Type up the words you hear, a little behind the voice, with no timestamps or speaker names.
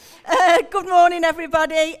Good morning,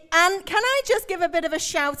 everybody. And can I just give a bit of a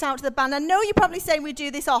shout out to the band? I know you probably say we do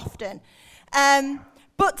this often.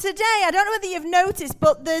 But today, I don't know whether you've noticed,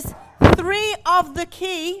 but there's 3 of the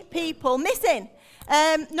key people missing.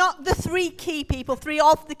 Not the 3 key people, 3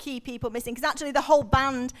 of the key people missing, because actually the whole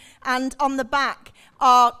band and on the back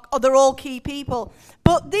they're all key people.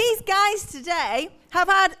 But these guys today have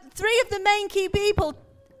had 3 of the main key people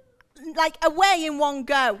away in one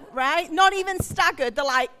go, right? Not even staggered. They're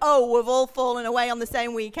like, oh, we've all fallen away on the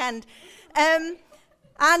same weekend. And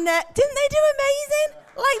didn't they do amazing?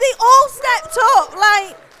 They all stepped up.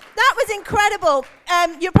 That was incredible.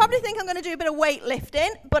 You probably think I'm going to do a bit of weightlifting,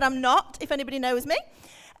 but I'm not, if anybody knows me.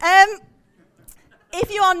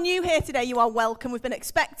 If you are new here today, you are welcome. We've been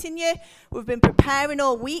expecting you. We've been preparing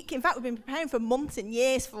all week. In fact, we've been preparing for months and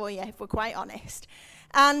years for you, if we're quite honest.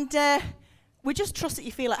 And we just trust that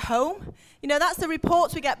you feel at home. You know, that's the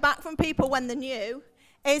reports we get back from people when they're new,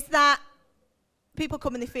 is that people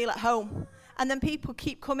come and they feel at home. And then people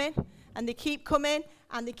keep coming, and they keep coming,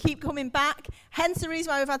 and they keep coming back. Hence the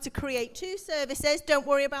reason why we've had to create 2 services. Don't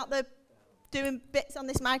worry about the doing bits on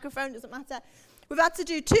this microphone, doesn't matter. We've had to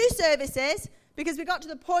do 2 services because we got to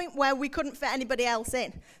the point where we couldn't fit anybody else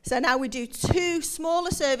in. So now we do 2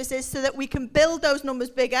 smaller services so that we can build those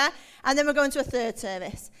numbers bigger, and then we're going to a 3rd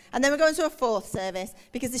service. And then we're going to a 4th service,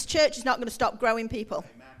 because this church is not going to stop growing people.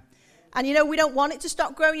 Amen. And you know, we don't want it to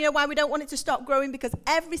stop growing. You know why we don't want it to stop growing? Because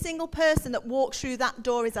every single person that walks through that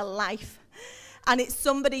door is a life. And it's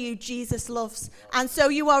somebody who Jesus loves. And so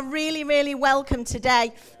you are really, really welcome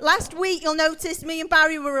today. Last week, you'll notice me and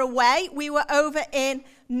Barry were away. We were over in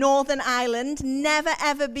Northern Ireland. Never,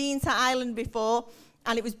 ever been to Ireland before.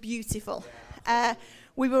 And it was beautiful.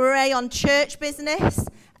 We were away on church business.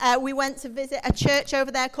 We went to visit a church over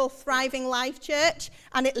there called Thriving Life Church,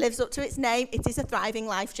 and it lives up to its name. It is a Thriving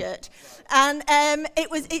Life Church. And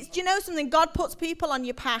do you know something? God puts people on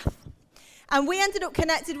your path. And we ended up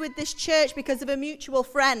connected with this church because of a mutual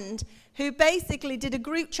friend who basically did a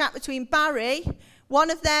group chat between Barry,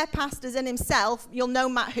 one of their pastors, and himself. You'll know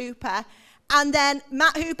Matt Hooper. And then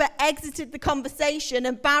Matt Hooper exited the conversation,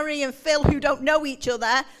 and Barry and Phil, who don't know each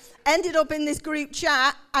other, ended up in this group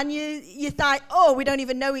chat, and you thought, oh, we don't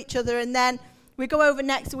even know each other. And then we go over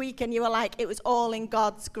next week, and you were like, it was all in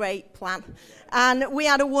God's great plan. And we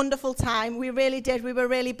had a wonderful time. We really did. We were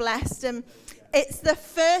really blessed. And it's the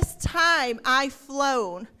first time I've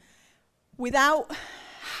flown without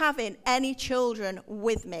having any children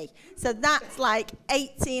with me. So that's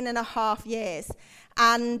 18 and a half years.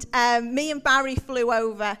 And me and Barry flew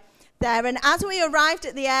over there, and as we arrived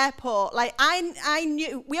at the airport, I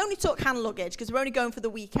knew we only took hand luggage because we're only going for the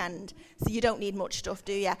weekend, so you don't need much stuff,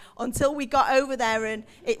 do you? Until we got over there, and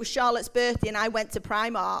it was Charlotte's birthday, and I went to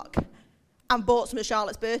Primark and bought some of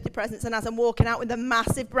Charlotte's birthday presents. And as I'm walking out with a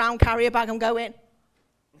massive brown carrier bag, I'm going,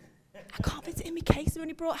 I can't fit it in my case. I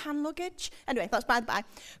only brought hand luggage. Anyway, that's by the by.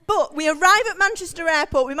 But we arrive at Manchester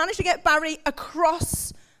Airport. We managed to get Barry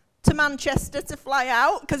across to Manchester to fly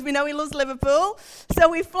out, because we know he loves Liverpool. So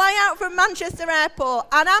we fly out from Manchester Airport,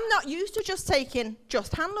 and I'm not used to just taking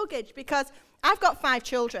hand luggage, because I've got 5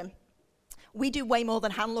 children. We do way more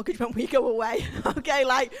than hand luggage when we go away. Okay,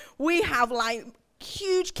 we have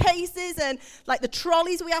huge cases and the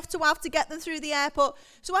trolleys we have to get them through the airport.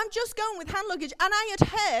 So I'm just going with hand luggage, and I had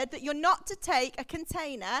heard that you're not to take a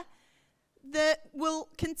container that will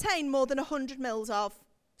contain more than 100 mils of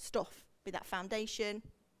stuff, be that foundation,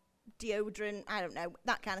 deodorant, I don't know,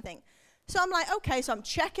 that kind of thing. So I'm like, okay, so I'm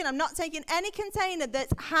checking. I'm not taking any container that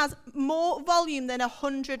has more volume than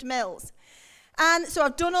 100 mils. And so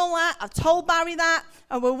I've done all that. I've told Barry that.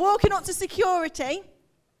 And we're walking up to security.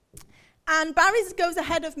 And Barry goes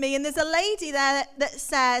ahead of me. And there's a lady there that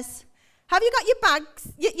says, have you got your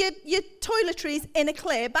bags, your toiletries in a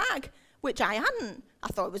clear bag? Which I hadn't. I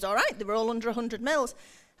thought it was all right. They were all under 100 mils.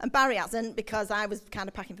 And Barry hasn't, because I was kind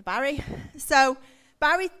of packing for Barry. So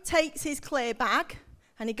Barry takes his clear bag,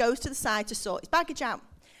 and he goes to the side to sort his baggage out.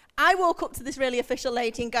 I walk up to this really official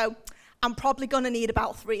lady and go, I'm probably going to need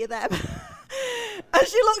about 3 of them. And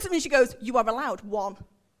she looks at me and she goes, you are allowed 1.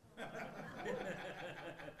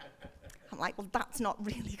 I'm like, well, that's not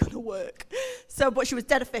really going to work. But she was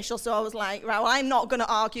dead official, so I was like, right, well, I'm not going to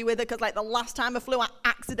argue with her, because the last time I flew, I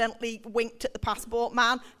accidentally winked at the passport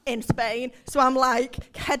man in Spain. So I'm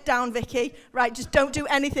like, head down, Vicky, right, just don't do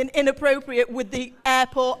anything inappropriate with the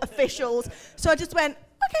airport officials. So I just went,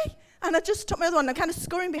 okay. And I just took my other one, and I'm kind of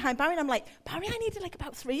scurrying behind Barry, and I'm like, Barry, I needed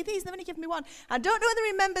about 3 of these, they've only given me 1. I don't know whether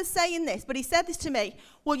he remembers saying this, but he said this to me,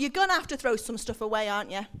 well, you're going to have to throw some stuff away, aren't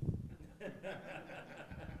you?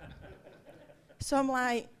 So I'm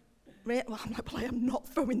like, well, I'm like, well, I am not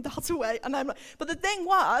throwing that away. And I'm like, but the thing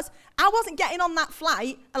was, I wasn't getting on that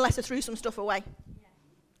flight unless I threw some stuff away. Yeah.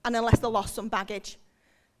 And unless I lost some baggage.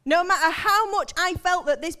 No matter how much I felt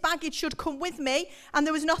that this baggage should come with me, and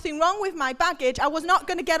there was nothing wrong with my baggage, I was not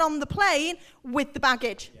going to get on the plane with the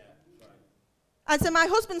baggage. Yeah, right. And so my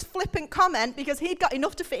husband's flippant comment, because he'd got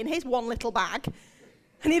enough to fit in his one little bag,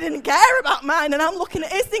 and he didn't care about mine, and I'm looking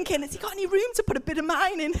at his thinking, has he got any room to put a bit of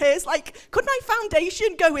mine in his? Like, could my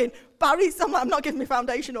foundation go in? Barry's, I'm like, I'm not giving my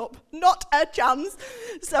foundation up. Not a chance.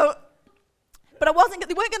 So, but they weren't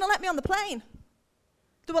going to let me on the plane.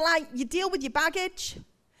 They were like, you deal with your baggage.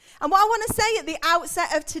 And what I want to say at the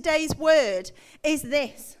outset of today's word is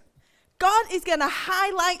this. God is going to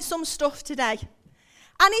highlight some stuff today.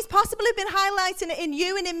 And he's possibly been highlighting it in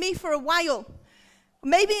you and in me for a while.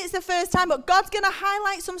 Maybe it's the first time, but God's going to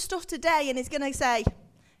highlight some stuff today, and he's going to say,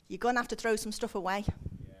 you're going to have to throw some stuff away.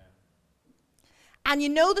 Yeah. And you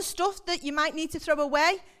know the stuff that you might need to throw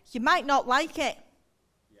away, you might not like it.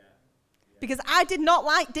 Yeah. Because I did not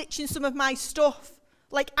like ditching some of my stuff.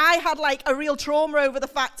 Like, I had, like, a real trauma over the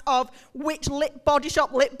fact of which Body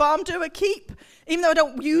Shop lip balm do I keep? Even though I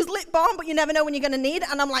don't use lip balm, but you never know when you're going to need it.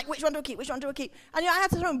 And I'm like, which one do I keep? Which one do I keep? And I had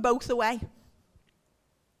to throw them both away.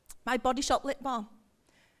 My Body Shop lip balm.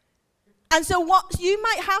 And so you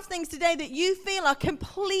might have things today that you feel are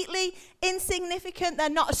completely insignificant. They're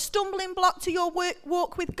not a stumbling block to your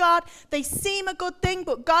walk with God. They seem a good thing,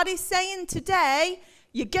 but God is saying today,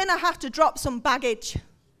 you're going to have to drop some baggage.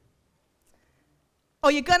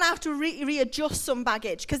 Or you're going to have to readjust some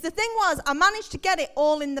baggage. Because the thing was, I managed to get it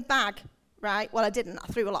all in the bag, right? Well, I didn't. I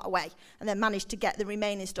threw a lot away and then managed to get the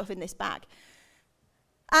remaining stuff in this bag.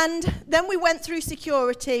 And then we went through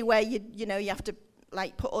security where, you have to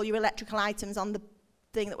like put all your electrical items on the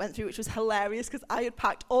thing that went through, which was hilarious because I had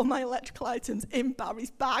packed all my electrical items in Barry's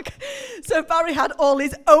bag. So Barry had all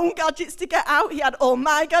his own gadgets to get out. He had all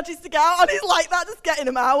my gadgets to get out. And he's like that, just getting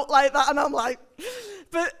them out like that. And I'm like...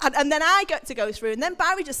 And then I get to go through, and then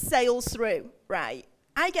Barry just sails through, right?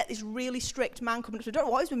 I get this really strict man coming up to me. I don't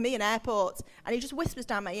know what is with me in airports. And he just whispers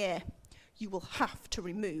down my ear, you will have to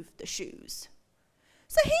remove the shoes.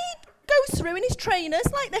 So he goes through in his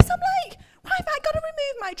trainers like this. I'm like, why have I got to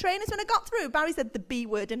remove my trainers when I got through? Barry said the B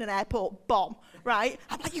word in an airport, bomb, right?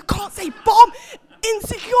 I'm like, you can't say bomb in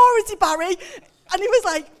security, Barry. And he was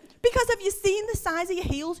like, because have you seen the size of your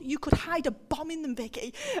heels? You could hide a bomb in them,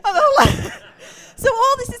 Vicky. And I'm like, so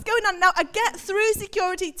all this is going on. Now, I get through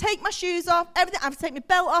security, take my shoes off, everything. I have to take my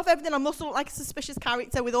belt off, everything. I must look like a suspicious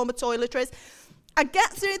character with all my toiletries. I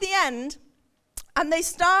get through the end, and they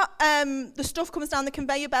start, the stuff comes down the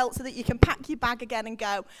conveyor belt so that you can pack your bag again and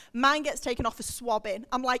go. Mine gets taken off for swabbing.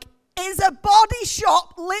 I'm like, it's a Body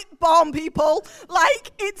Shop lip balm, people.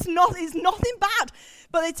 Like, it's nothing bad.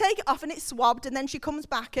 But they take it off and it's swabbed, and then she comes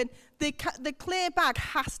back, and the clear bag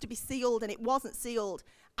has to be sealed, and it wasn't sealed,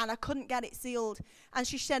 and I couldn't get it sealed. And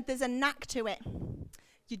she said, there's a knack to it.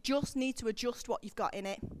 You just need to adjust what you've got in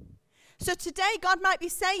it. So today, God might be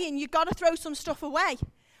saying, you've got to throw some stuff away.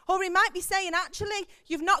 Or he might be saying, actually,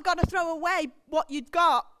 you've not got to throw away what you've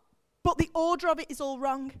got, but the order of it is all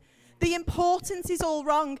wrong. The importance is all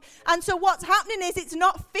wrong. And so what's happening is it's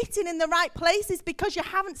not fitting in the right places because you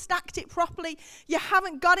haven't stacked it properly. You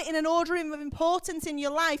haven't got it in an order of importance in your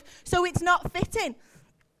life. So it's not fitting.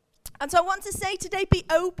 And so I want to say today, be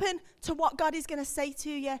open to what God is going to say to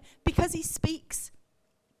you because he speaks.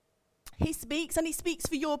 He speaks, and he speaks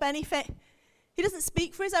for your benefit. He doesn't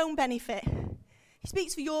speak for his own benefit. He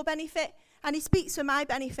speaks for your benefit, and he speaks for my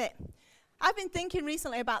benefit. I've been thinking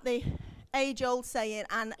recently about the age-old saying,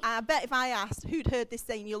 and I bet if I asked who'd heard this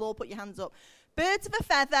saying, you'll all put your hands up. Birds of a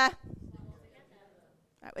feather.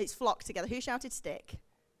 Right, it's flock together. Who shouted stick?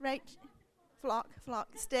 Rach? Flock,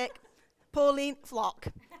 stick. Pauline, flock.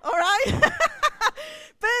 All right?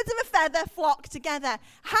 Birds of a feather flock together.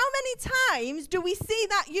 How many times do we see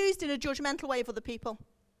that used in a judgmental way of other people?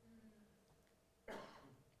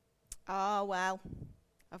 Oh, well,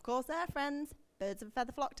 of course they're friends. Birds of a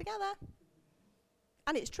feather flock together.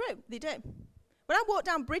 And it's true, they do. When I walk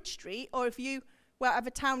down Bridge Street, or if you, whatever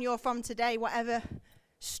town you're from today, whatever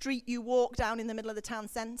street you walk down in the middle of the town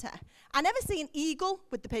centre, I never see an eagle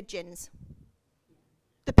with the pigeons.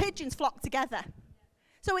 The pigeons flock together.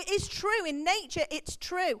 So it is true, in nature it's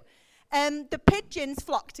true. The pigeons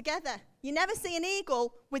flock together. You never see an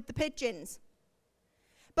eagle with the pigeons.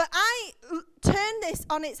 But I turned this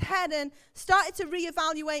on its head and started to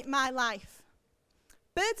reevaluate my life.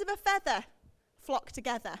 Birds of a feather flock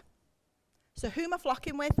together. So who am I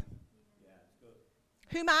flocking with? Yeah, good.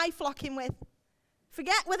 Who am I flocking with?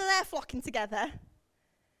 Forget whether they're flocking together.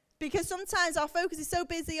 Because sometimes our focus is so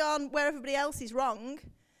busy on where everybody else is wrong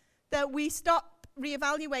that we stop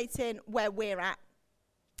reevaluating where we're at.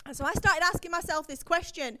 And so I started asking myself this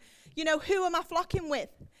question, who am I flocking with?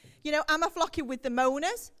 Am I flocking with the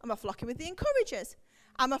moaners? Am I flocking with the encouragers?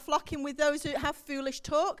 Am I flocking with those who have foolish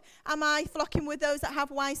talk? Am I flocking with those that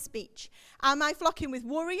have wise speech? Am I flocking with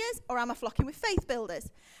worriers, or am I flocking with faith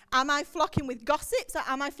builders? Am I flocking with gossips, or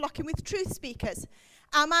am I flocking with truth speakers?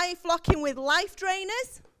 Am I flocking with life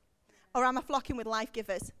drainers, or am I flocking with life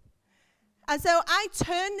givers? And so I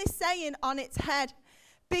turn this saying on its head,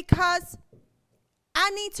 because I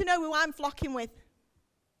need to know who I'm flocking with.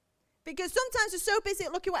 Because sometimes we're so busy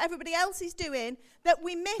at looking at what everybody else is doing that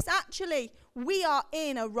we miss actually we are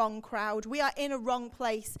in a wrong crowd. We are in a wrong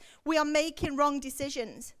place. We are making wrong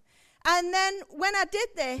decisions. And then when I did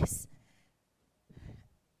this,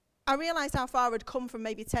 I realized how far I'd come from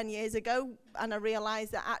maybe 10 years ago. And I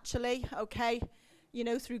realized that actually,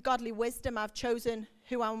 through godly wisdom, I've chosen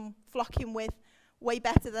who I'm flocking with way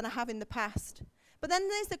better than I have in the past. But then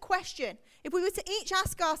there's the question. If we were to each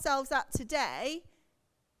ask ourselves that today,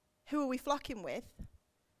 who are we flocking with?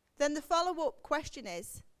 Then the follow-up question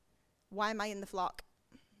is, why am I in the flock?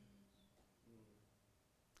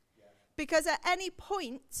 Yeah. Because at any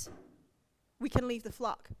point, we can leave the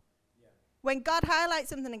flock. Yeah. When God highlights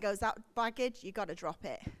something and goes, that baggage, you got to drop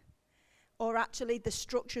it. Or actually, the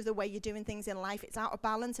structure of the way you're doing things in life, it's out of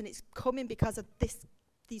balance and it's coming because of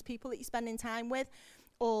these people that you're spending time with,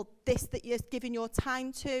 or this that you're giving your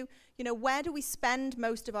time to. Where do we spend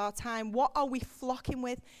most of our time? What are we flocking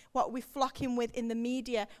with? What are we flocking with in the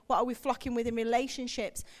media? What are we flocking with in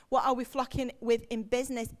relationships? What are we flocking with in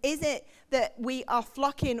business? Is it that we are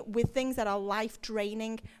flocking with things that are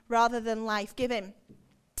life-draining rather than life-giving?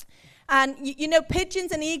 And,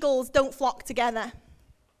 pigeons and eagles don't flock together.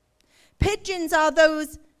 Pigeons are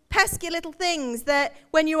those pesky little things that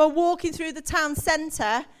when you are walking through the town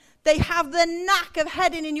centre, they have the knack of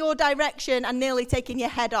heading in your direction and nearly taking your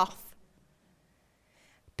head off.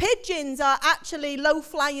 Pigeons are actually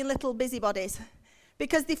low-flying little busybodies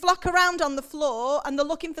because they flock around on the floor and they're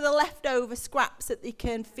looking for the leftover scraps that they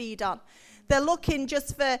can feed on. They're looking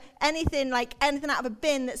just for anything out of a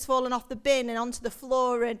bin that's fallen off the bin and onto the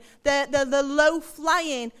floor. And they're the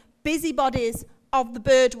low-flying busybodies of the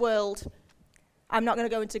bird world. I'm not going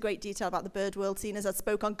to go into great detail about the bird world, seeing as I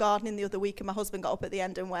spoke on gardening the other week and my husband got up at the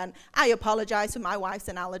end and went, I apologise for my wife's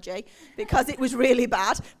analogy because it was really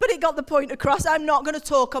bad, but it got the point across. I'm not going to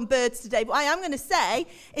talk on birds today, but what I am going to say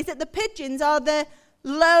is that the pigeons are the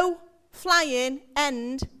low-flying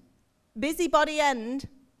end, busybody end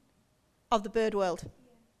of the bird world.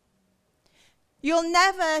 You'll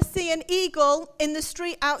never see an eagle in the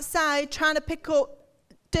street outside trying to pick up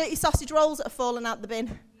dirty sausage rolls that have fallen out the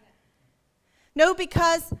bin. No,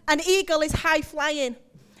 because an eagle is high flying.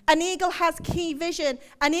 An eagle has key vision.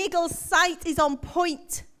 An eagle's sight is on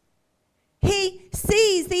point. The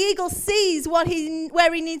eagle sees where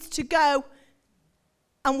he needs to go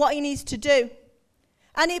and what he needs to do.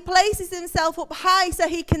 And he places himself up high so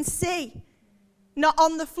he can see, not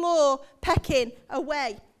on the floor pecking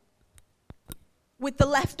away with the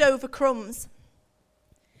leftover crumbs.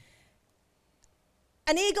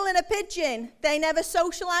 An eagle and a pigeon, they never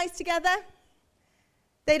socialize together.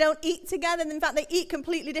 They don't eat together. In fact, they eat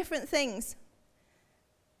completely different things.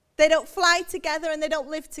 They don't fly together and they don't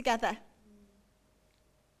live together.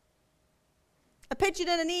 A pigeon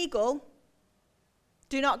and an eagle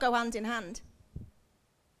do not go hand in hand.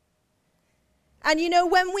 And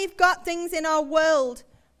when we've got things in our world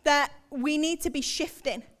that we need to be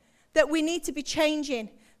shifting, that we need to be changing,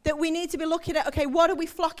 that we need to be looking at, okay, what are we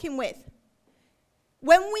flocking with?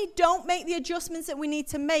 When we don't make the adjustments that we need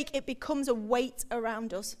to make, it becomes a weight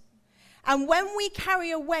around us. And when we carry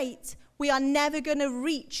a weight, we are never going to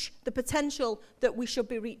reach the potential that we should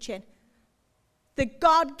be reaching. The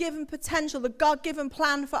God-given potential, the God-given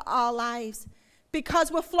plan for our lives.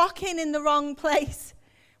 Because we're flocking in the wrong place.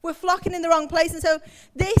 We're flocking in the wrong place. And so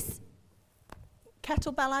this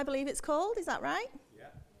kettlebell, I believe it's called, is that right? Yeah.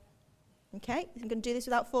 Okay, I'm going to do this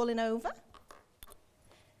without falling over.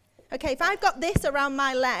 Okay, if I've got this around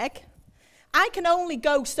my leg, I can only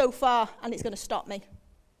go so far and it's going to stop me.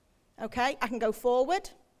 Okay, I can go forward,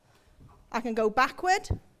 I can go backward,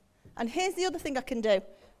 and here's the other thing I can do.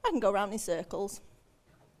 I can go around in circles.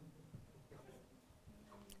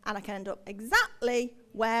 And I can end up exactly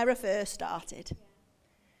where I first started.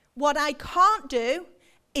 What I can't do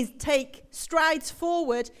is take strides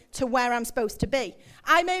forward to where I'm supposed to be.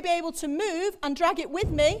 I may be able to move and drag it with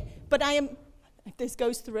me, but if this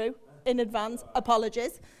goes through, in advance,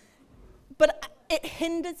 apologies. But it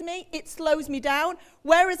hinders me, it slows me down.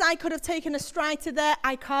 Whereas I could have taken a stride to there,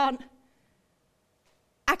 I can't.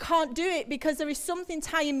 I can't do it because there is something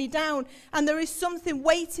tying me down and there is something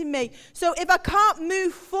weighting me. So if I can't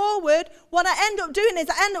move forward, what I end up doing is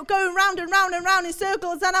I end up going round and round and round in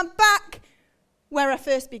circles, and I'm back where I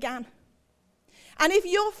first began. And if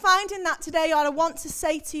you're finding that today, what I want to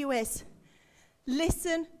say to you is,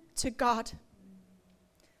 listen to God.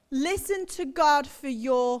 Listen to God for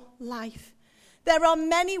your life. There are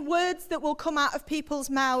many words that will come out of people's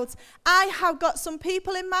mouths. I have got some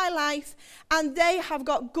people in my life, and they have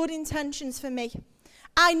got good intentions for me.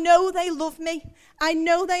 I know they love me. I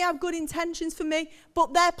know they have good intentions for me,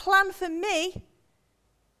 but their plan for me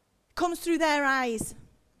comes through their eyes.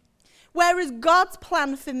 Whereas God's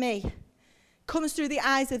plan for me comes through the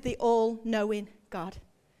eyes of the all-knowing God.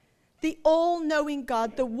 The all-knowing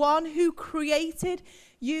God, the one who created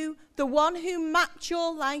you, the one who mapped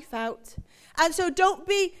your life out. And so don't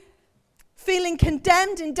be feeling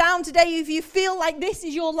condemned and down today if you feel like this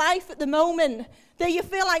is your life at the moment. That you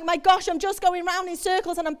feel like, my gosh, I'm just going round in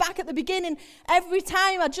circles and I'm back at the beginning. Every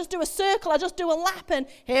time I just do a circle, I just do a lap and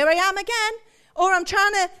here I am again. Or I'm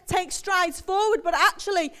trying to take strides forward, but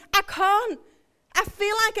actually I can't. I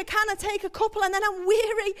feel like I kind of take a couple and then I'm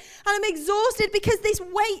weary and I'm exhausted because this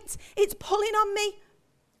weight, it's pulling on me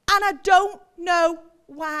and I don't know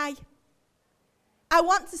why. I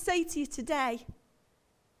want to say to you today,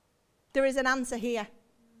 there is an answer here.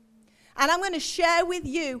 And I'm going to share with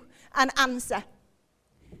you an answer.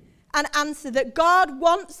 An answer that God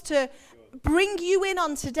wants to bring you in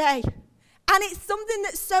on today. And it's something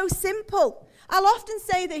that's so simple. I'll often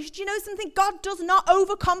say this, do you know something? God does not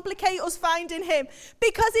overcomplicate us finding him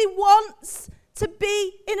because he wants to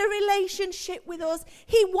be in a relationship with us.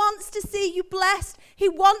 He wants to see you blessed. He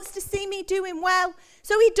wants to see me doing well.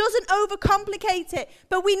 So he doesn't overcomplicate it,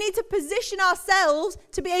 but we need to position ourselves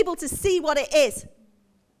to be able to see what it is.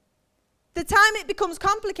 The time it becomes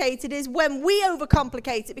complicated is when we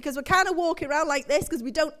overcomplicate it because we're kind of walking around like this because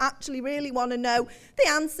we don't actually really want to know the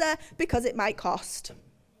answer because it might cost.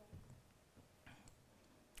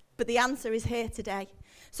 But the answer is here today.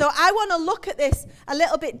 So I want to look at this a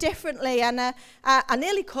little bit differently. And I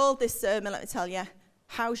nearly called this sermon, let me tell you,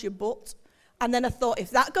 how's your butt? And then I thought,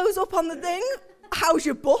 if that goes up on the thing, how's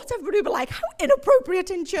your butt? Everybody will be like, how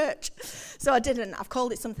inappropriate in church. So I didn't. I've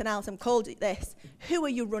called it something else. I've called it this. Who are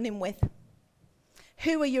you running with?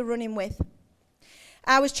 Who are you running with?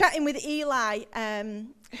 I was chatting with Eli,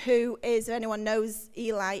 who is, if anyone knows,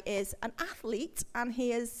 Eli is an athlete, and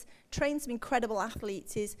he has trained some incredible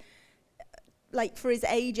athletes. He's, like, for his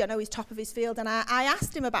age, I know he's top of his field. And I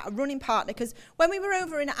asked him about a running partner, because when we were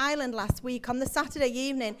over in Ireland last week, on the Saturday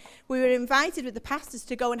evening, we were invited with the pastors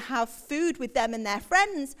to go and have food with them and their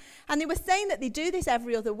friends. And they were saying that they do this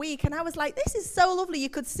every other week. And I was like, this is so lovely. You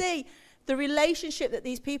could see the relationship that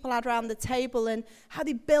these people had around the table and how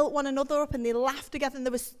they built one another up and they laughed together. And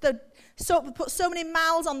they put so many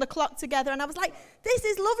miles on the clock together. And I was like, this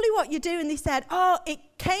is lovely what you do. And they said, oh, it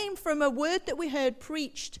came from a word that we heard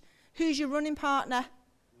preached. Who's your running partner?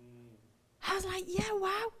 I was like, yeah,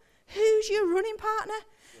 wow. Who's your running partner?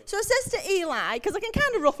 So I says to Eli, because I can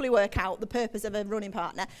kind of roughly work out the purpose of a running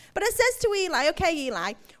partner, but I says to Eli, okay,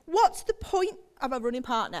 Eli, what's the point of a running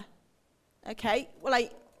partner? Okay, well,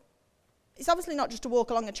 it's obviously not just to walk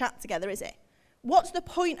along and chat together, is it? What's the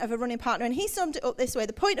point of a running partner? And he summed it up this way.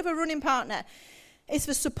 The point of a running partner is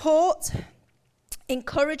for support,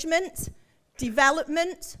 encouragement,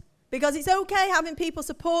 development, because it's okay having people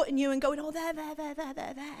supporting you and going, oh, there.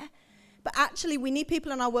 But actually, we need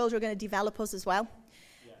people in our world who are going to develop us as well.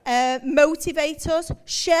 Yeah. Motivate us,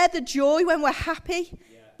 share the joy when we're happy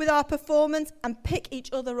with our performance, and pick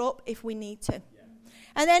each other up if we need to. Yeah.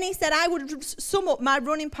 And then he said, I would sum up, my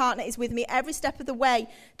running partner is with me every step of the way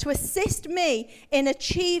to assist me in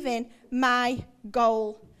achieving my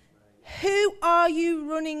goal. Right. Who are you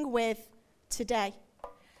running with today?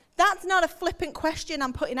 That's not a flippant question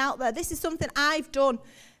I'm putting out there. This is something I've done.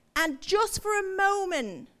 And just for a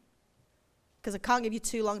moment, because I can't give you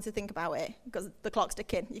too long to think about it, because the clock's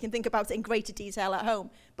ticking. You can think about it in greater detail at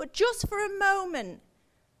home. But just for a moment,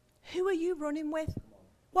 who are you running with?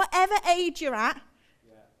 Whatever age you're at,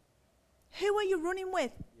 who are you running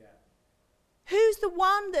with? Yeah. Who's the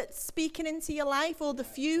one that's speaking into your life, or the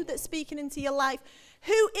few that's speaking into your life?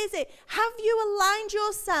 Who is it? Have you aligned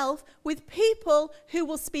yourself with people who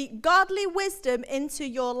will speak godly wisdom into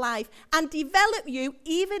your life and develop you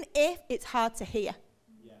even if it's hard to hear?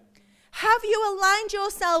 Yeah. Have you aligned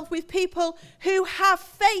yourself with people who have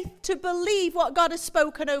faith to believe what God has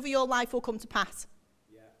spoken over your life will come to pass?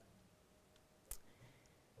 Yeah.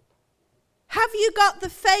 Have you got the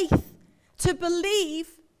faith to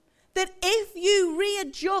believe that if you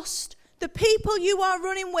readjust the people you are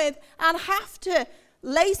running with and have to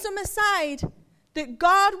lay some aside, that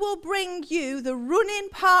God will bring you the running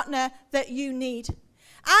partner that you need.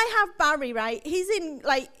 I have Barry, right? He's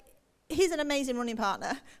an amazing running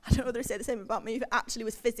partner. I don't know whether he said the same about me if it actually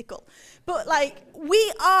was physical. But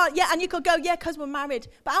we are, and you could go, because we're married.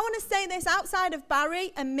 But I want to say this, outside of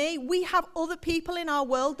Barry and me, we have other people in our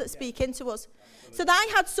world that speak into us. So that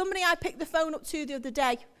I had somebody I picked the phone up to the other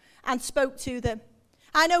day and spoke to them.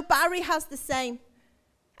 I know Barry has the same.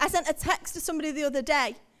 I sent a text to somebody the other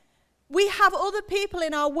day. We have other people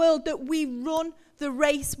in our world that we run the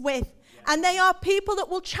race with. And they are people that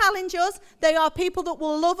will challenge us. They are people that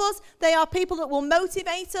will love us. They are people that will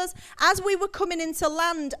motivate us. As we were coming into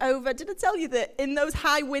land over, did I tell you that in those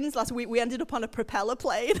high winds last week, we ended up on a propeller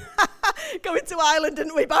plane going to Ireland,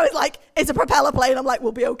 didn't we? Barry's like, it's a propeller plane. I'm like,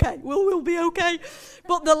 we'll be okay. We'll be okay.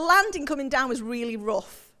 But the landing coming down was really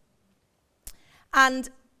rough. And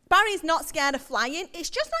Barry's not scared of flying. It's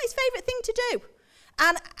just not his favourite thing to do.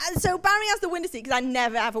 And so Barry has the window seat, because I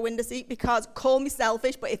never have a window seat, because call me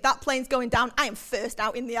selfish, but if that plane's going down, I am first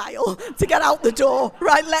out in the aisle to get out the door,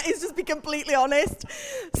 right? Let's just be completely honest.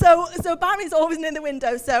 So Barry's always near the window,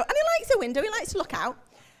 and he likes the window, he likes to look out.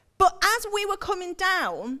 But as we were coming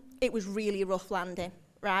down, it was really rough landing,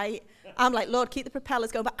 right? I'm like, Lord, keep the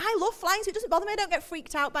propellers going. But I love flying, so it doesn't bother me. I don't get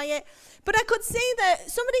freaked out by it. But I could see that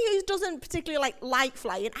somebody who doesn't particularly like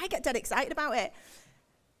flying, I get dead excited about it.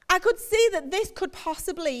 I could see that this could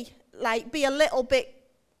possibly be a little bit,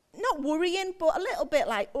 not worrying, but a little bit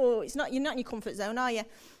you're not in your comfort zone, are you?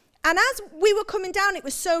 And as we were coming down, it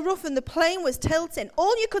was so rough and the plane was tilting.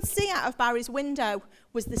 All you could see out of Barry's window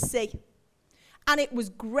was the sea. And it was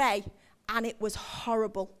grey and it was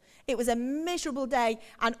horrible. It was a miserable day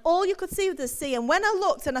and all you could see was the sea. And when I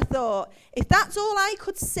looked and I thought, if that's all I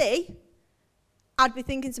could see, I'd be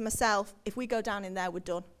thinking to myself, if we go down in there, we're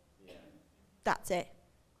done. Yeah. That's it.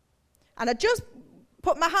 And I just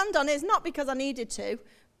put my hand on his, not because I needed to,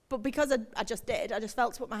 but because I just did. I just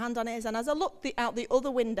felt to put my hand on his. And as I looked out the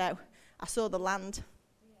other window, I saw the land.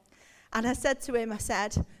 Yeah. And I said to him,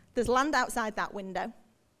 there's land outside that window.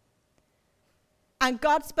 And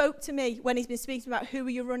God spoke to me when he's been speaking about who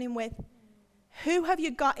are you running with? Who have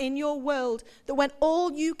you got in your world that when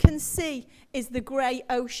all you can see is the grey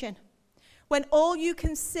ocean, when all you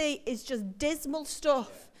can see is just dismal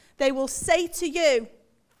stuff, they will say to you,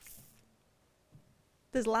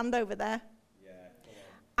 there's land over there. Yeah,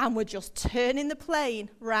 and we're just turning the plane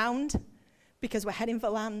round because we're heading for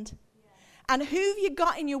land. Yeah. And who have you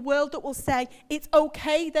got in your world that will say, it's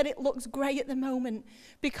okay that it looks grey at the moment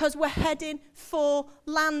because we're heading for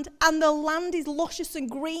land and the land is luscious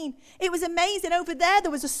and green. It was amazing. Over there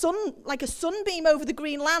was a sunbeam over the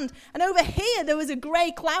green land. And over here, there was a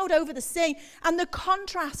grey cloud over the sea. And the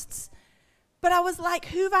contrasts. But I was like,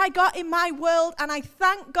 who have I got in my world? And I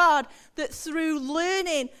thank God that through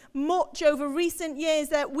learning much over recent years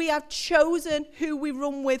that we have chosen who we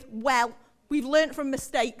run with well. We've learned from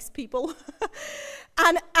mistakes, people.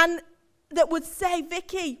 and that would say,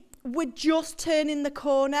 Vicky, we're just turning the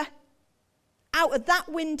corner. Out of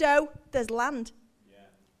that window, there's land. Yeah.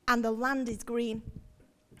 And the land is green.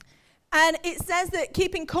 And it says that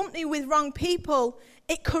keeping company with wrong people,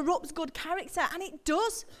 it corrupts good character. And it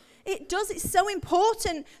does. It does. It's so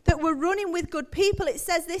important that we're running with good people. It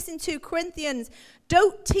says this in 2 Corinthians.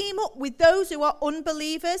 Don't team up with those who are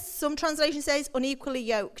unbelievers. Some translation says unequally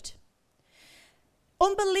yoked.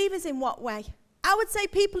 Unbelievers in what way? I would say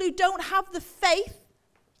people who don't have the faith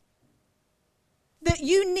that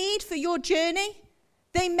you need for your journey.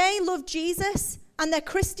 They may love Jesus and they're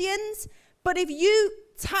Christians, but if you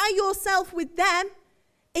tie yourself with them,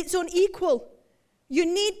 it's unequal. You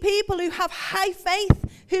need people who have high faith,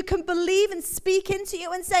 who can believe and speak into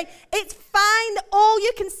you and say, it's fine, all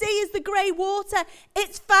you can see is the grey water.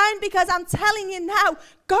 It's fine because I'm telling you now,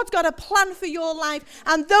 God's got a plan for your life.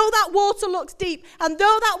 And though that water looks deep, and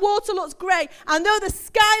though that water looks grey, and though the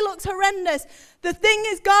sky looks horrendous, the thing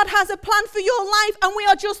is God has a plan for your life and we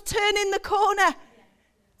are just turning the corner.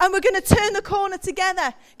 And we're going to turn the corner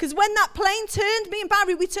together. Because when that plane turned, me and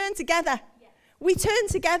Barry, we turned together. We turned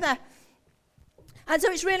together. And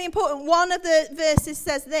so it's really important. One of the verses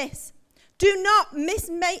says this: do not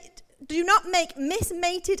make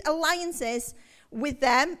mismated alliances with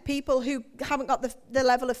them, people who haven't got the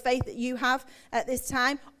level of faith that you have at this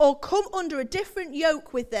time, or come under a different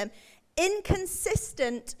yoke with them,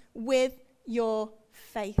 inconsistent with your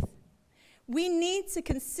faith. We need to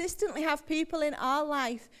consistently have people in our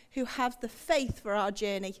life who have the faith for our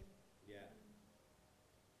journey.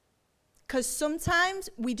 Because sometimes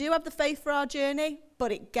we do have the faith for our journey,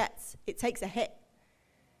 but it takes a hit.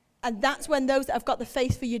 And that's when those that have got the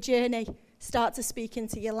faith for your journey start to speak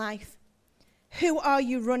into your life. Who are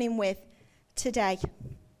you running with today?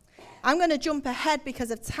 I'm going to jump ahead because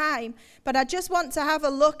of time, but I just want to have a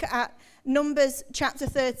look at Numbers chapter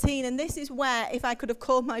 13, and this is where, if I could have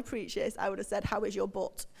called my preachers, I would have said, how is your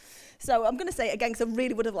butt? So I'm going to say it again because I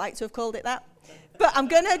really would have liked to have called it that. But I'm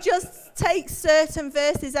going to just take certain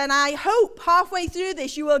verses, and I hope halfway through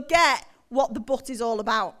this you will get what the butt is all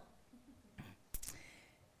about.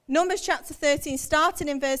 Numbers chapter 13, starting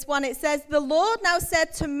in verse 1, it says, "The Lord now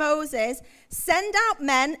said to Moses, send out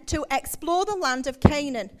men to explore the land of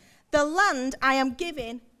Canaan, the land I am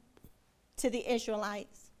giving to the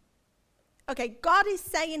Israelites." Okay, God is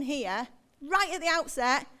saying here, right at the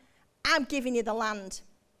outset, I'm giving you the land.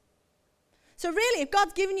 So really, if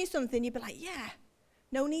God's giving you something, you'd be like, yeah,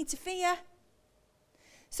 no need to fear.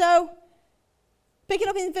 So, picking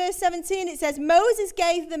up in verse 17, it says, Moses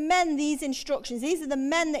gave the men these instructions. These are the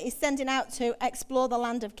men that he's sending out to explore the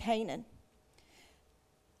land of Canaan.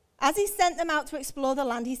 As he sent them out to explore the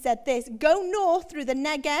land, he said this, "Go north through the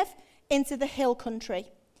Negev into the hill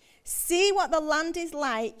country. See what the land is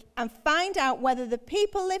like and find out whether the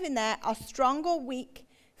people living there are strong or weak,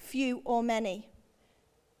 few or many.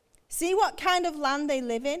 See what kind of land they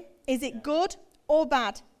live in. Is it good or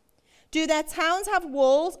bad? Do their towns have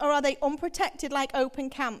walls, or are they unprotected like open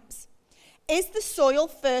camps? Is the soil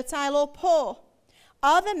fertile or poor?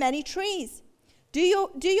 Are there many trees? Do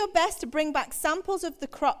your best to bring back samples of the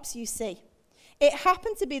crops you see." It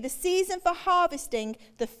happened to be the season for harvesting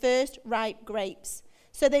the first ripe grapes.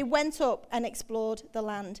 So they went up and explored the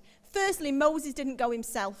land. Firstly, Moses didn't go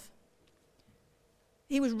himself.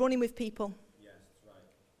 He was running with people. Yes, that's right.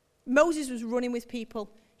 Moses was running with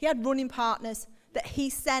people. He had running partners that he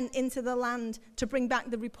sent into the land to bring back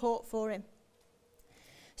the report for him.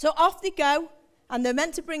 So off they go, and they're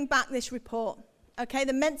meant to bring back this report. Okay,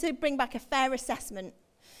 they're meant to bring back a fair assessment.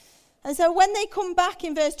 And so when they come back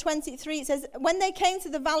in verse 23, it says, when they came to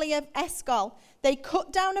the valley of Eshcol, they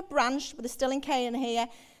cut down a branch, they're still in Canaan here,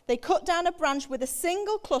 they cut down a branch with a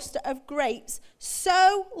single cluster of grapes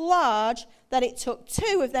so large that it took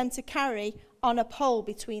 2 of them to carry on a pole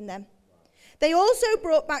between them. They also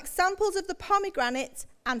brought back samples of the pomegranate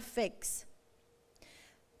and figs.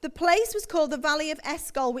 The place was called the Valley of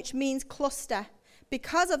Eshcol, which means cluster,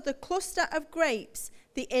 because of the cluster of grapes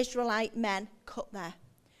the Israelite men cut there.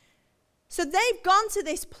 So they've gone to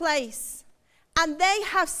this place, and they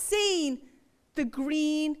have seen the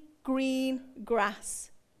green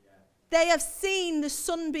grass. Yeah. They have seen the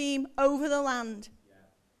sunbeam over the land. Yeah.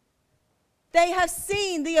 They have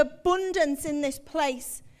seen the abundance in this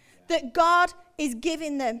place that God is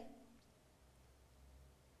giving them.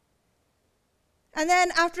 And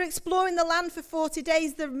then after exploring the land for 40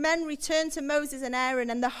 days, the men returned to Moses and Aaron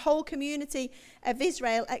and the whole community of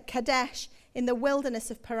Israel at Kadesh in the wilderness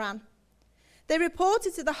of Paran. They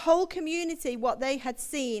reported to the whole community what they had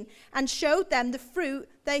seen and showed them the fruit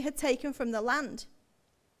they had taken from the land.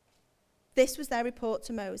 This was their report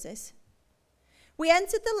to Moses. "We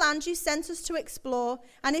entered the land you sent us to explore,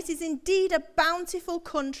 and it is indeed a bountiful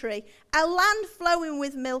country, a land flowing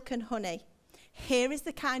with milk and honey. Here is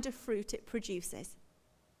the kind of fruit it produces."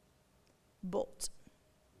 But.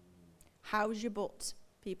 How's your butt,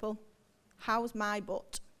 people? How's my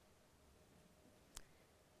butt?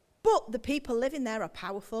 "But the people living there are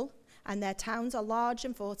powerful, and their towns are large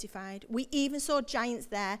and fortified. We even saw giants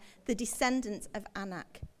there, the descendants of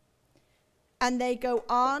Anak." And they go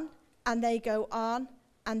on, and they go on,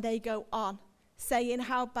 and they go on, saying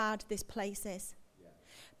how bad this place is. Yeah.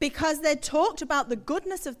 Because they talked about the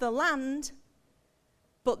goodness of the land,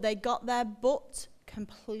 but they got their butt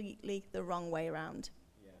completely the wrong way around.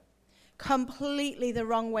 Yeah. Completely the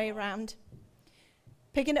wrong way around.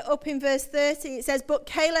 Picking it up in verse 30, it says, "But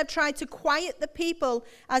Caleb tried to quiet the people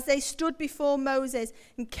as they stood before Moses.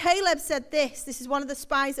 And Caleb said this is one of the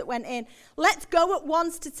spies that went in. Let's go at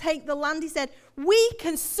once to take the land. He said, we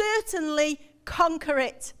can certainly conquer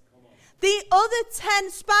it." The other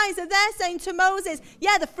 10 spies are there saying to Moses,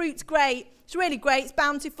 yeah, the fruit's great. It's really great. It's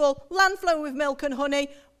bountiful. Land flowing with milk and honey.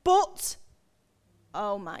 But,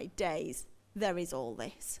 oh my days, there is all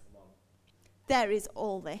this. There is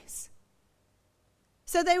all this.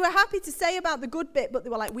 So they were happy to say about the good bit, but they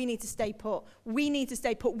were like, we need to stay put. We need to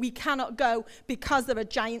stay put. We cannot go because there are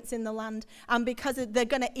giants in the land and because they're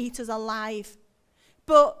going to eat us alive.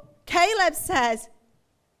 But Caleb says,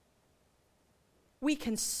 we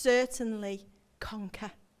can certainly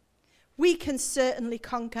conquer. We can certainly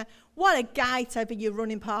conquer. What a guy to be your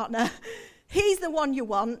running partner. He's the one you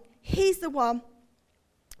want. He's the one.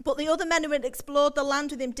 But the other men who had explored the land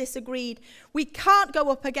with him disagreed. "We can't go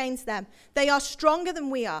up against them. They are stronger than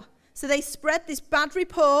we are." So they spread this bad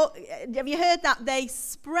report. Have you heard that? They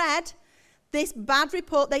spread this bad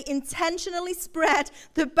report. They intentionally spread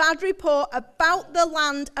the bad report about the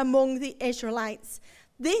land among the Israelites.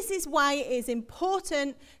 This is why it is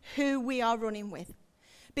important who we are running with.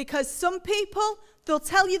 Because some people, they'll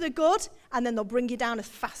tell you the good, and then they'll bring you down as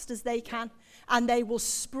fast as they can. And they will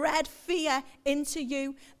spread fear into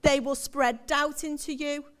you. They will spread doubt into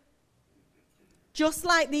you. Just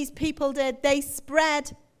like these people did, they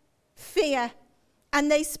spread fear and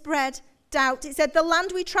they spread doubt. It said, the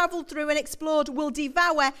land we traveled through and explored will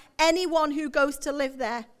devour anyone who goes to live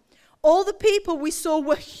there. All the people we saw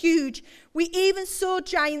were huge. We even saw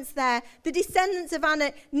giants there, the descendants of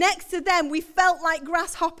Anak. Next to them, we felt like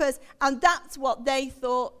grasshoppers, and that's what they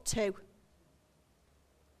thought too.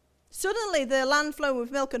 Suddenly, the land flowing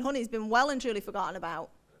with milk and honey has been well and truly forgotten about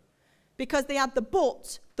because they had the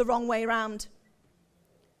but the wrong way around.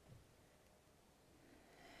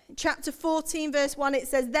 Chapter 14, verse 1, it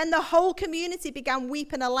says, then the whole community began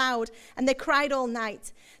weeping aloud, and they cried all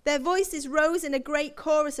night. Their voices rose in a great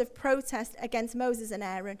chorus of protest against Moses and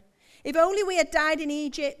Aaron. If only we had died in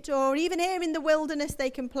Egypt, or even here in the wilderness, they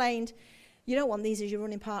complained. You don't want these as your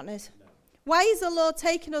running partners. No. Why is the Lord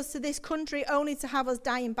taking us to this country only to have us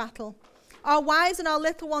die in battle? Our wives and our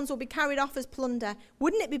little ones will be carried off as plunder.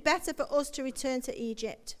 Wouldn't it be better for us to return to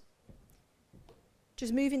Egypt?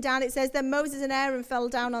 Just moving down, it says, then Moses and Aaron fell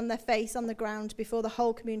down on their face on the ground before the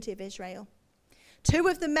whole community of Israel. 2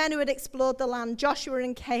 of the men who had explored the land, Joshua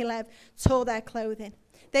and Caleb, tore their clothing.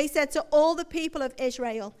 They said to all the people of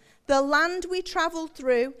Israel, the land we traveled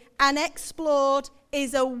through and explored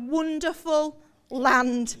is a wonderful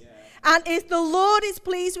land. Yeah. And if the Lord is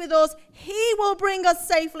pleased with us, he will bring us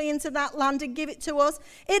safely into that land and give it to us.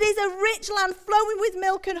 It is a rich land flowing with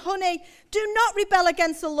milk and honey. Do not rebel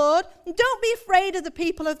against the Lord. Don't be afraid of the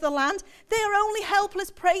people of the land. They are only helpless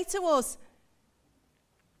prey to us.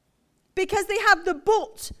 Because they have the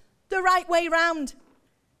but the right way round.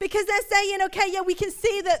 Because they're saying, okay, yeah, we can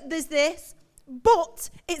see that there's this, but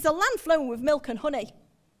it's a land flowing with milk and honey.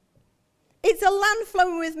 It's a land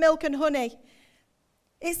flowing with milk and honey.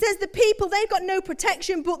 It says the people, they've got no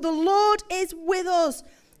protection, but the Lord is with us.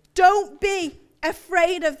 Don't be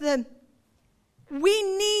afraid of them. We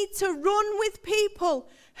need to run with people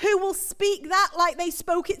who will speak that like they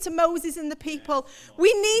spoke it to Moses and the people.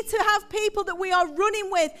 We need to have people that we are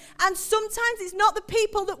running with. And sometimes it's not the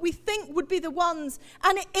people that we think would be the ones.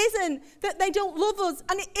 And it isn't that they don't love us.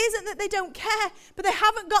 And it isn't that they don't care. But they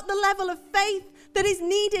haven't got the level of faith that is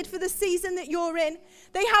needed for the season that you're in.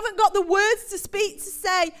 They haven't got the words to speak to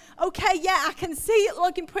say, okay, yeah, I can see it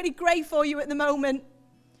looking pretty grey for you at the moment.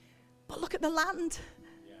 But look at the land.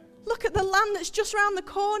 Yeah. Look at the land that's just around the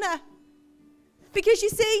corner. Because you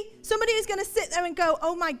see, somebody is going to sit there and go,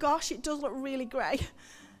 oh my gosh, it does look really grey.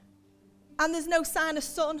 And there's no sign of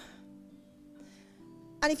sun.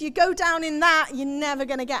 And if you go down in that, you're never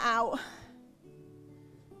going to get out.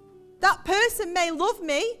 That person may love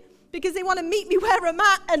me because they want to meet me where I'm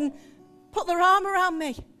at and put their arm around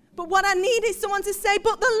me. But what I need is someone to say,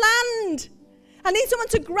 but the land. I need someone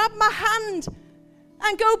to grab my hand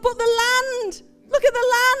and go, but the land. Look at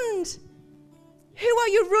the land. Who are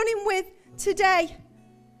you running with today?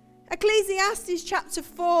 Ecclesiastes chapter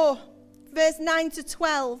 4, verse 9 to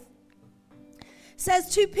 12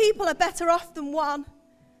 says 2 people are better off than one,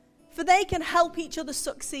 for they can help each other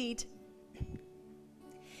succeed.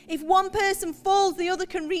 If one person falls, the other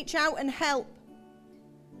can reach out and help.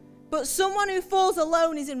 But someone who falls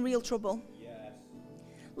alone is in real trouble. Yes.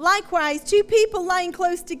 Likewise, 2 people lying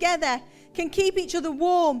close together can keep each other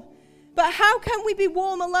warm. But how can we be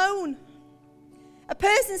warm alone? A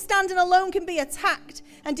person standing alone can be attacked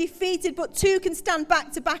and defeated, but 2 can stand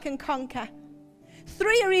back to back and conquer.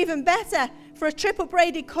 3 are even better, for a triple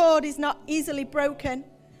braided cord is not easily broken.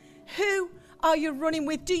 Who are you running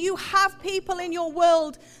with? Do you have people in your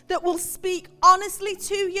world that will speak honestly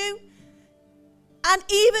to you? And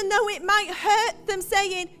even though it might hurt them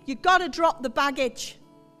saying, you've got to drop the baggage.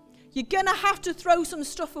 You're going to have to throw some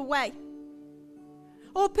stuff away.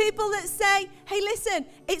 Or people that say, hey, listen,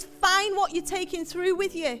 it's fine what you're taking through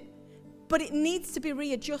with you, but it needs to be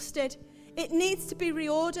readjusted. It needs to be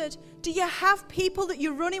reordered. Do you have people that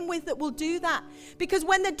you're running with that will do that? Because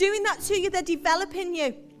when they're doing that to you, they're developing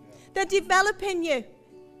you. They're developing you.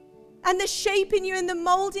 And they're shaping you and they're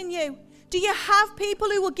molding you. Do you have people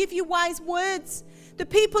who will give you wise words? The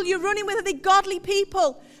people you're running with, are they godly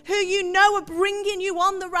people who you know are bringing you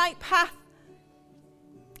on the right path?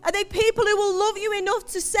 Are they people who will love you enough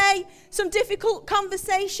to say some difficult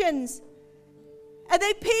conversations? Are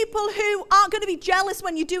they people who aren't going to be jealous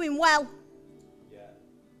when you're doing well?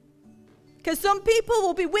 Because some people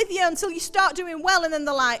will be with you until you start doing well, and then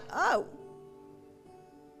they're like, oh,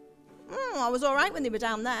 I was all right when they were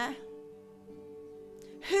down there.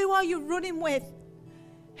 Who are you running with?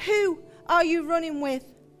 Who are you running with?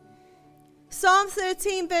 Psalm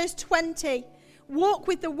 13 verse 20. Walk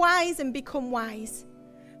with the wise and become wise.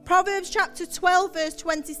 Proverbs chapter 12 verse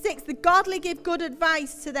 26. The godly give good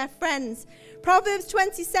advice to their friends. Proverbs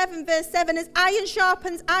 27 verse 7. As iron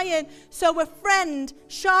sharpens iron, so a friend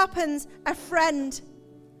sharpens a friend.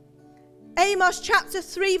 Amos chapter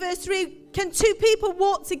 3 verse 3. Can two people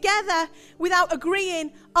walk together without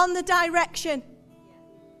agreeing on the direction?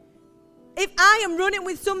 If I am running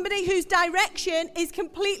with somebody whose direction is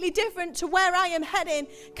completely different to where I am heading,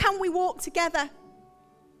 can we walk together?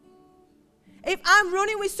 If I'm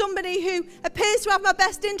running with somebody who appears to have my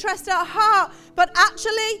best interest at heart, but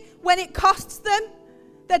actually when it costs them,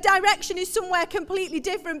 their direction is somewhere completely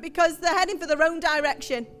different because they're heading for their own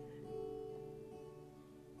direction.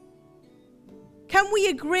 Can we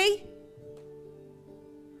agree?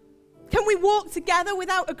 Can we walk together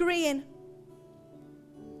without agreeing?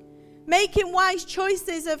 Making wise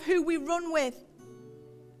choices of who we run with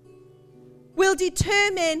will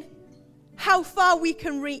determine how far we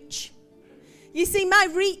can reach. You see, my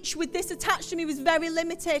reach with this attached to me was very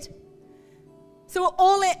limited. So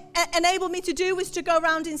all it enabled me to do was to go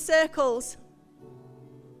around in circles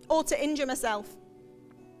or to injure myself.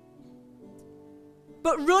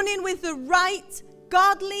 But running with the right,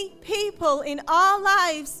 godly people in our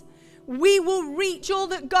lives, we will reach all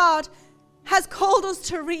that God has called us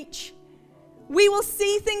to reach. We will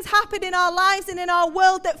see things happen in our lives and in our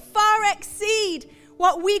world that far exceed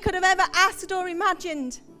what we could have ever asked or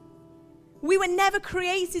imagined. We were never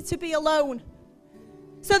created to be alone.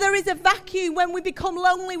 So there is a vacuum. When we become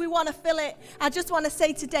lonely, we want to fill it. I just want to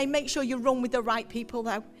say today, make sure you run with the right people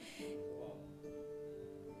though.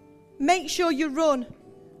 Make sure you run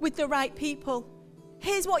with the right people.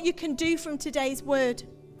 Here's what you can do from today's word.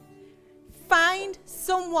 Find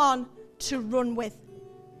someone to run with.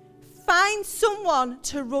 Find someone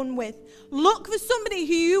to run with. Look for somebody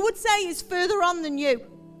who you would say is further on than you.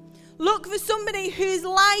 Look for somebody whose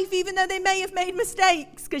life, even though they may have made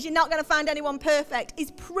mistakes, because you're not going to find anyone perfect, is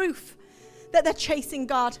proof that they're chasing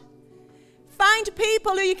God. Find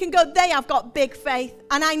people who you can go, they have got big faith,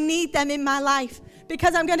 and I need them in my life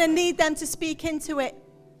because I'm going to need them to speak into it.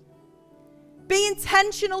 Be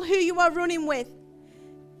intentional who you are running with.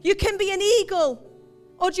 You can be an eagle,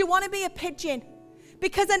 or do you want to be a pigeon?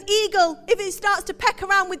 Because an eagle, if it starts to peck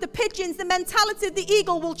around with the pigeons, the mentality of the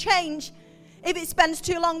eagle will change if it spends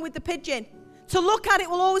too long with the pigeon. To look at it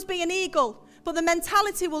will always be an eagle, but the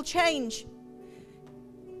mentality will change.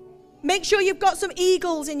 Make sure you've got some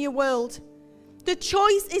eagles in your world. The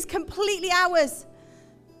choice is completely ours.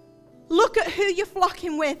 Look at who you're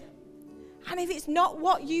flocking with. And if it's not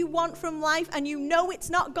what you want from life and you know it's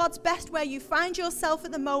not God's best where you find yourself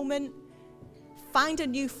at the moment, find a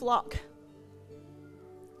new flock.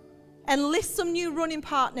 Enlist some new running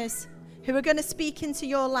partners who are going to speak into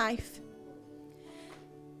your life.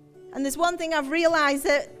 And there's one thing I've realized,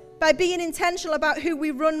 that by being intentional about who we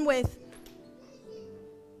run with,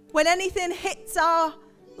 when anything hits our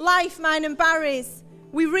life, mine and Barry's,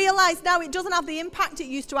 we realize now it doesn't have the impact it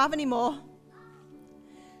used to have anymore.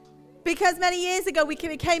 Because many years ago we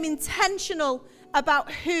became intentional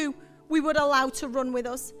about who we would allow to run with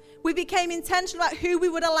us. We became intentional about who we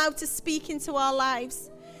would allow to speak into our lives.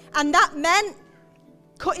 And that meant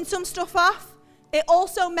cutting some stuff off. It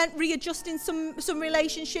also meant readjusting some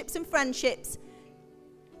relationships and friendships.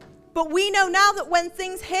 But we know now that when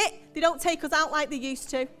things hit, they don't take us out like they used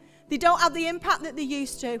to. They don't have the impact that they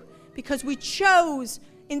used to, because we chose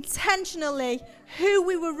intentionally who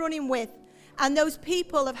we were running with. And those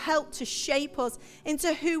people have helped to shape us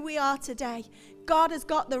into who we are today. God has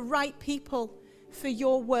got the right people for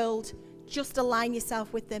your world. Just align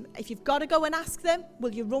yourself with them. If you've got to go and ask them,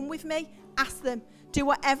 will you run with me? Ask them. Do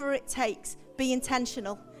whatever it takes. Be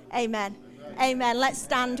intentional. Amen. Amen. Let's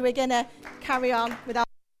stand. We're going to carry on with our